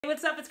Hey,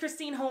 what's up? It's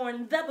Christine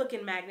Horn, the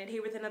Booking Magnet,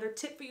 here with another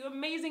tip for you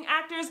amazing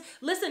actors.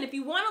 Listen, if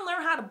you want to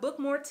learn how to book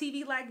more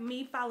TV like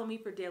me, follow me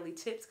for daily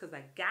tips because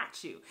I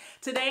got you.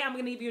 Today, I'm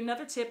going to give you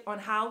another tip on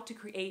how to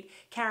create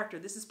character.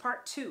 This is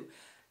part 2.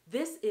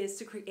 This is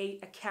to create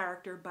a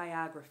character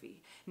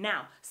biography.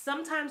 Now,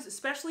 sometimes,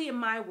 especially in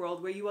my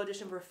world where you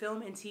audition for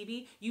film and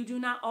TV, you do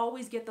not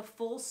always get the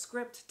full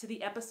script to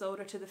the episode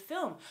or to the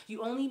film.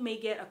 You only may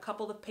get a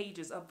couple of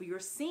pages of your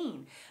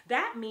scene.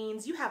 That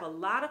means you have a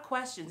lot of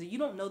questions and you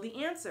don't know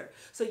the answer.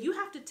 So you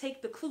have to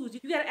take the clues.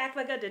 You got to act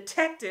like a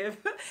detective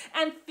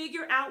and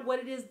figure out what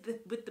it is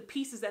with the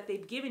pieces that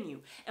they've given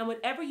you. And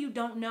whatever you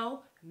don't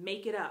know,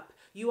 make it up.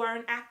 You are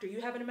an actor.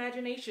 You have an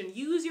imagination.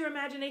 Use your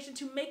imagination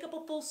to make up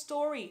a full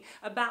story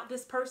about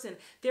this person,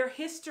 their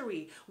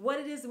history, what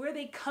it is, where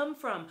they come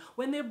from,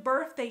 when their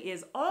birthday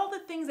is. All the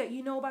things that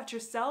you know about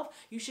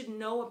yourself, you should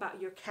know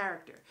about your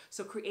character.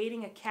 So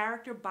creating a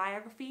character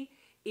biography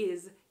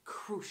is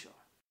crucial.